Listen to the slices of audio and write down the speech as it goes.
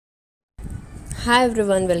Hi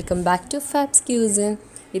everyone, welcome back to Fab's Cuisine.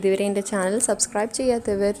 ഇതുവരെ എൻ്റെ channel subscribe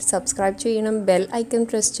ചെയ്യാത്തവർ സബ്സ്ക്രൈബ് ചെയ്യണം, ബെൽ ഐക്കൺ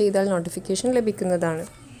പ്രസ് ചെയ്താൽ നോട്ടിഫിക്കേഷൻ ലഭിക്കുന്നതാണ്.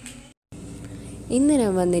 ഇന്ന്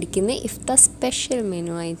ഞാൻ വന്നിരിക്കുന്ന ഇഫ്താർ സ്പെഷ്യൽ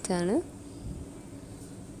മെനു ആയിട്ടാണ്.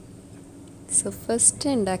 സോ ഫസ്റ്റ്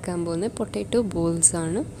ഉണ്ടാക്കാൻ പോകുന്നത് പൊട്ടാറ്റോ ബോൾസ്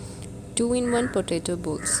ആണ്. 2-in-1 potato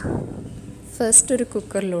balls. ഫസ്റ്റ് ഒരു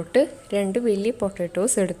കുക്കറിലോട്ട് 2 വലിയ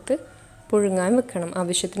പൊട്ടാറ്റോസ് എടുത്ത് പുഴുങ്ങാൻ വെക്കണം.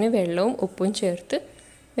 ആവശ്യത്തിന് വെള്ളവും ഉപ്പും ചേർത്ത്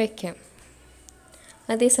വയ്ക്കാം.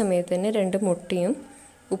 അതേ സമയത്ത് തന്നെ 2 മുട്ടയും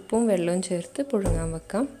ഉപ്പും വെള്ളവും ചേർത്ത് പുഴുങ്ങാൻ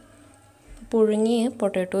വെക്കാം. പുഴുങ്ങിയ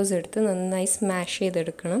പൊട്ടാറ്റോസ് എടുത്ത് നന്നായി സ്മാഷ്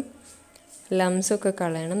ചെയ്തെടുക്കണം. ലംസൊക്കെ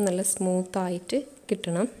കളയണം. നല്ല സ്മൂത്തായിട്ട്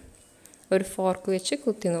കിട്ടണം. ഒരു ഫോർക്ക് വെച്ച്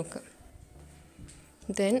കുത്തി നോക്കാം.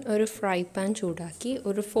 ദെൻ ഒരു ഫ്രൈ പാൻ ചൂടാക്കി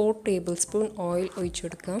ഒരു 4 ടേബിൾ സ്പൂൺ ഓയിൽ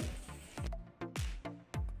ഒഴിച്ചെടുക്കാം.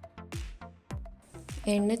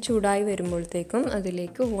 എണ്ണ ചൂടായി വരുമ്പോഴത്തേക്കും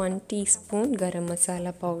അതിലേക്ക് 1 teaspoon garam masala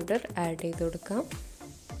powder add ചെയ്ത് കൊടുക്കാം.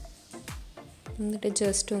 എന്നിട്ട്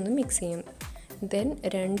ജസ്റ്റ് ഒന്ന് മിക്സ് ചെയ്യും. ദെൻ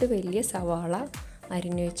 2 വലിയ സവാള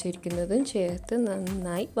അരിഞ്ഞു വെച്ചിരിക്കുന്നതും ചേർത്ത്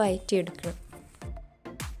നന്നായി വഴറ്റിയെടുക്കണം.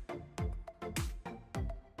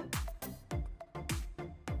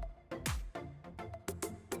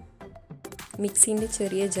 മിക്സിൻ്റെ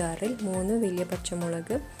ചെറിയ ജാറിൽ 3 വലിയ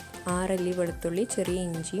പച്ചമുളക്, 6 അല്ലി വെളുത്തുള്ളി, ചെറിയ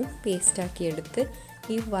ഇഞ്ചിയും പേസ്റ്റാക്കിയെടുത്ത്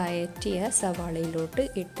ഈ വഴറ്റിയ സവാളയിലോട്ട്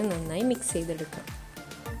ഇട്ട് നന്നായി മിക്സ് ചെയ്തെടുക്കാം.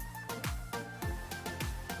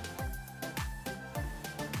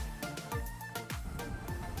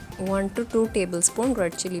 One to 2 tablespoon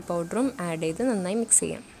red chilli പൗഡറും ആഡ് ചെയ്ത് നന്നായി മിക്സ്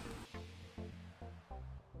ചെയ്യാം.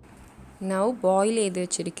 നൗ ബോയിൽ ചെയ്ത്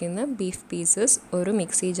വെച്ചിരിക്കുന്ന ബീഫ് പീസസ് ഒരു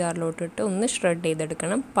മിക്സി ജാറിലോട്ടിട്ട് ഒന്ന് ഷ്രെഡ്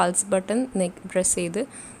ചെയ്തെടുക്കണം. പൾസ് ബട്ടൺ പ്രസ് ചെയ്ത്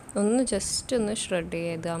ജസ്റ്റ് ഒന്ന് ഷ്രെഡ്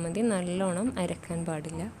ചെയ്താൽ മതി. നല്ലോണം അരക്കാൻ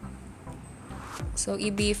പാടില്ല. സോ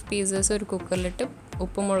ഈ ബീഫ് പീസസ് ഒരു കുക്കറിലിട്ട്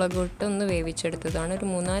ഉപ്പും മുളകും ഇട്ട് ഒന്ന് വേവിച്ചെടുത്തതാണ്. ഒരു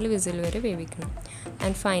 3-4 വിസിൽ വരെ വേവിക്കണം.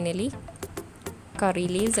 And finally curry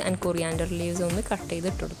leaves and coriander leaves ഒന്ന് കട്ട്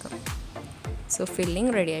ചെയ്തിട്ട് കൊടുക്കാം. സോ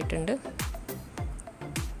ഫില്ലിംഗ് റെഡി ആയിട്ടുണ്ട്.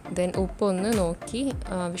 ദെൻ ഉപ്പ് ഒന്ന് നോക്കി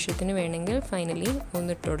ആവശ്യത്തിന് വേണമെങ്കിൽ ഫൈനലി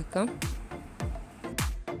ഒന്ന് ഇട്ട് കൊടുക്കാം.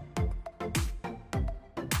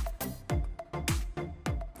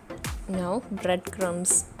 നൗ ബ്രെഡ്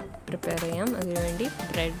ക്രംസ് പ്രിപ്പയർ ചെയ്യാം. അതിനുവേണ്ടി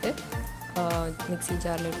ബ്രെഡ് മിക്സി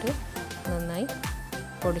ജാറിലിട്ട് നന്നായി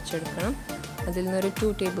പൊടിച്ചെടുക്കണം. അതിൽ നിന്നൊരു 2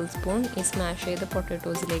 ടേബിൾ സ്പൂൺ ഈ സ്മാഷ് ചെയ്ത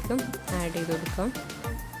പൊട്ടാറ്റോസിലേക്കും ആഡ് ചെയ്ത് കൊടുക്കാം.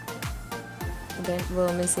 ദെൻ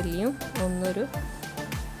വെർമിസെല്ലിയും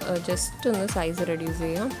ജസ്റ്റ് ഒന്ന് സൈസ് റെഡ്യൂസ്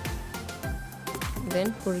ചെയ്യാം. ദെൻ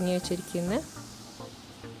പുഴുങ്ങി വെച്ചിരിക്കുന്ന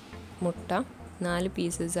മുട്ട 4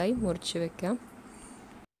 പീസസായി മുറിച്ച് വെക്കാം.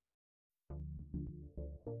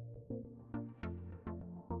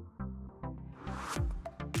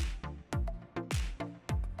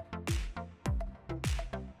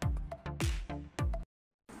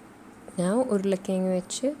 ഞാൻ ഉരുളക്കിഴങ്ങ്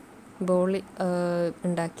വെച്ച് ബോൾ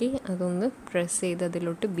ഉണ്ടാക്കി അതൊന്ന് പ്രസ് ചെയ്ത്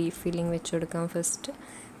അതിലോട്ട് ബീഫ് ഫില്ലിംഗ് വെച്ചെടുക്കാം ഫസ്റ്റ്.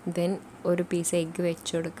 ദെൻ ഒരു പീസ് എഗ്ഗ്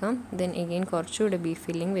വെച്ചെടുക്കാം. ദെൻ എഗെയിൻ കുറച്ചുകൂടെ ബീഫ്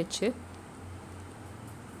ഫില്ലിംഗ് വെച്ച്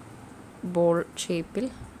ബോൾ ഷേപ്പിൽ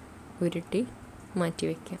ഉരുട്ടി മാറ്റി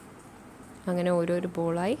വയ്ക്കാം. അങ്ങനെ ഓരോരോ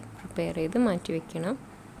ബോളായി പ്രിപ്പയർ ചെയ്ത് മാറ്റി വയ്ക്കണം.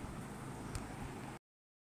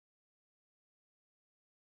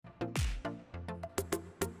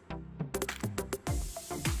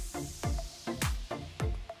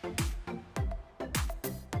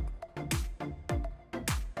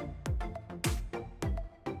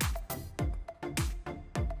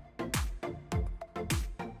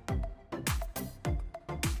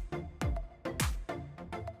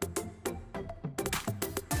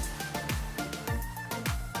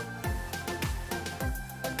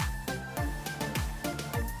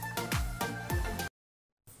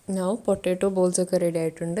 നൗ പൊട്ടാറ്റോ ബോൾസൊക്കെ റെഡി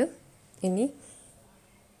ആയിട്ടുണ്ട്. ഇനി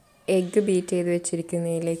എഗ്ഗ് ബീറ്റ് ചെയ്ത്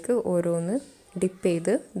വെച്ചിരിക്കുന്നതിലേക്ക് ഓരോന്ന് ഡിപ്പ്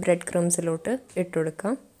ചെയ്ത് ബ്രെഡ് ക്രംസിലോട്ട് ഇട്ട്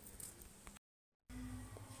കൊടുക്കാം.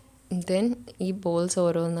 ദെൻ ഈ ബോൾസ്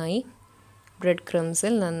ഓരോന്നായി ബ്രെഡ്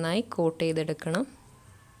ക്രംസിൽ നന്നായി കോട്ട് ചെയ്തെടുക്കണം.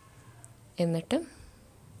 എന്നിട്ട്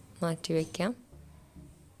മാറ്റി വയ്ക്കാം.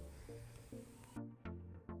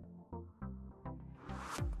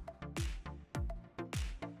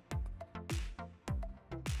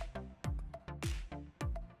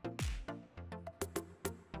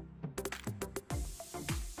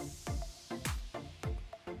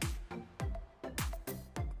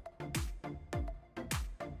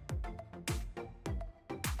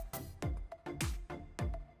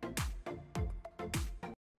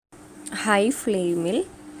 ഹൈ ഫ്ലെയിമിൽ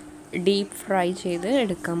ഡീപ്പ് ഫ്രൈ ചെയ്ത്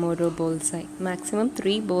എടുക്കാം ഓരോ ബോൾസായി. Maximum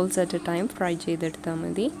 3 balls at A time fry ചെയ്തെടുത്താൽ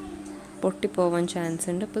മതി. പൊട്ടിപ്പോവാൻ ചാൻസ്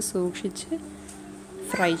ഉണ്ട്. അപ്പോൾ സൂക്ഷിച്ച്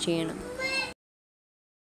ഫ്രൈ ചെയ്യണം.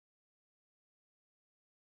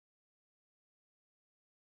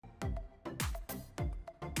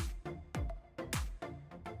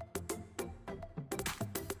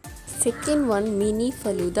 Second one mini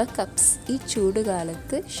falooda cups. ഈ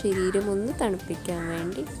ചൂടുകാലത്ത് ശരീരം ഒന്ന് തണുപ്പിക്കാൻ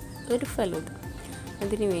വേണ്ടി ഒരു ഫലൂദ.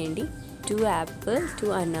 അതിനു വേണ്ടി 2 ആപ്പിൾ, 2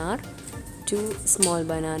 അനാർ, 2 സ്മോൾ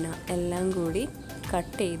ബനാന എല്ലാം കൂടി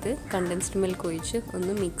കട്ട് ചെയ്ത് കണ്ടൻസ്ഡ് മിൽക്ക് ഒഴിച്ച്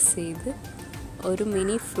ഒന്ന് മിക്സ് ചെയ്ത് ഒരു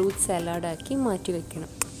മിനി ഫ്രൂട്ട് സലാഡാക്കി മാറ്റി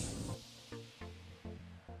വയ്ക്കണം.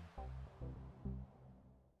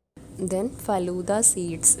 ദെൻ ഫലൂദ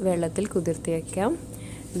സീഡ്സ് വെള്ളത്തിൽ കുതിർത്തി വയ്ക്കാം.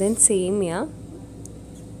 ദെൻ സേമിയ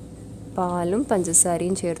പാലും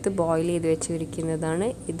പഞ്ചസാരയും ചേർത്ത് ബോയിൽ ചെയ്ത് വെച്ചിരിക്കുന്നതാണ്.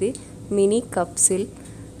 ഇത് mini കപ്സിൽ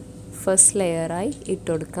first ലെയറായി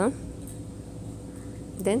ഇട്ടുകൊടുക്കാം.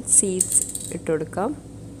 Then seeds ഇട്ടുകൊടുക്കാം.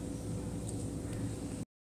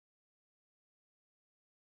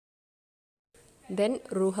 Then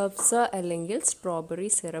റുഹബ്സ അല്ലെങ്കിൽ സ്ട്രോബെറി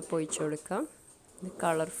സിറപ്പ് ഒഴിച്ചു കൊടുക്കാം. ഇത്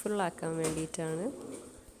കളർഫുൾ ആക്കാൻ വേണ്ടിയിട്ടാണ്.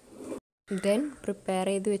 ദെൻ പ്രിപ്പയർ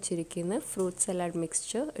ചെയ്ത് വെച്ചിരിക്കുന്ന fruit salad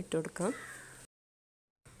mixture ഇട്ടുകൊടുക്കാം.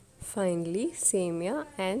 Finally semiya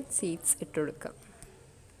and seeds ഇട്ടുകൊടുക്കാം.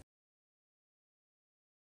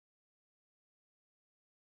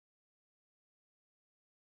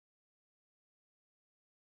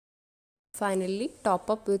 Finally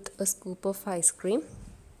top up with a scoop of ice cream.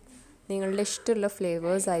 നിങ്ങളുടെ ഇഷ്ടമുള്ള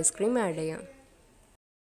ഫ്ലേവേഴ്സ് ഐസ്ക്രീം ആഡ് ചെയ്യാം.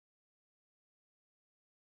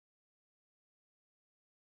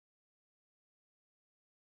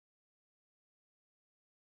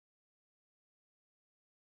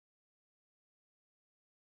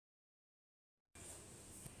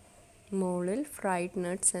 മുകളിൽ ഫ്രൈഡ്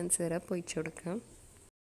നട്ട്സ് ആൻഡ് സിറപ്പ് ഒഴിച്ചു കൊടുക്കാം.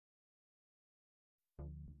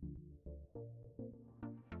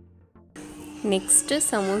 നെക്സ്റ്റ്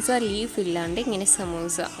സമൂസ ലീഫ് ഇല്ലാണ്ട് ഇങ്ങനെ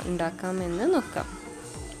സമൂസ ഉണ്ടാക്കാമെന്ന് നോക്കാം.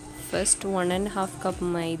 ഫസ്റ്റ് 1.5 കപ്പ്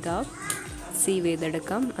മൈദ സീവ്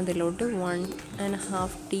ചെയ്തെടുക്കാം. അതിലോട്ട്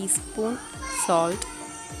 1.5 teaspoon salt,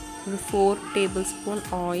 4 table spoon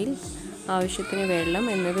oil, ആവശ്യത്തിന് വെള്ളം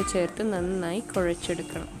എന്നിവ ചേർത്ത് നന്നായി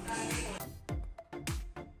കുഴച്ചെടുക്കണം.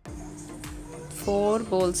 4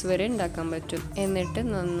 ബോൾസ് വരെ ഉണ്ടാക്കാൻ പറ്റും. എന്നിട്ട്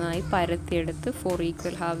നന്നായി പരത്തിയെടുത്ത് 4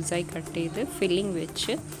 ഈക്വൽ ഹാഫ്സായി കട്ട് ചെയ്ത് ഫില്ലിംഗ്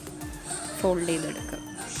വെച്ച് ഫോൾഡ് ചെയ്തെടുക്കാം.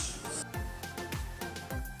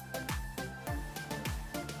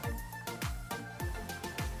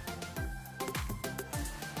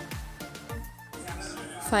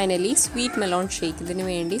 Finally sweet melon shake. ഇതിന്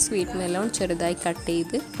വേണ്ടി സ്വീറ്റ് മെലോൺ ചെറുതായി കട്ട്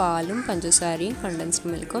ചെയ്ത് പാലും പഞ്ചസാരയും കണ്ടൻസ്ഡ്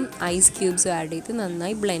മിൽക്കും ഐസ് ക്യൂബ്സും ആഡ് ചെയ്ത്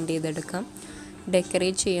നന്നായി ബ്ലെൻഡ് ചെയ്തെടുക്കാം.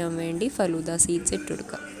 ഡെക്കറേറ്റ് ചെയ്യാൻ വേണ്ടി ഫലൂദ സീഡ്സ്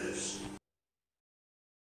ഇട്ടുകൊടുക്കാം.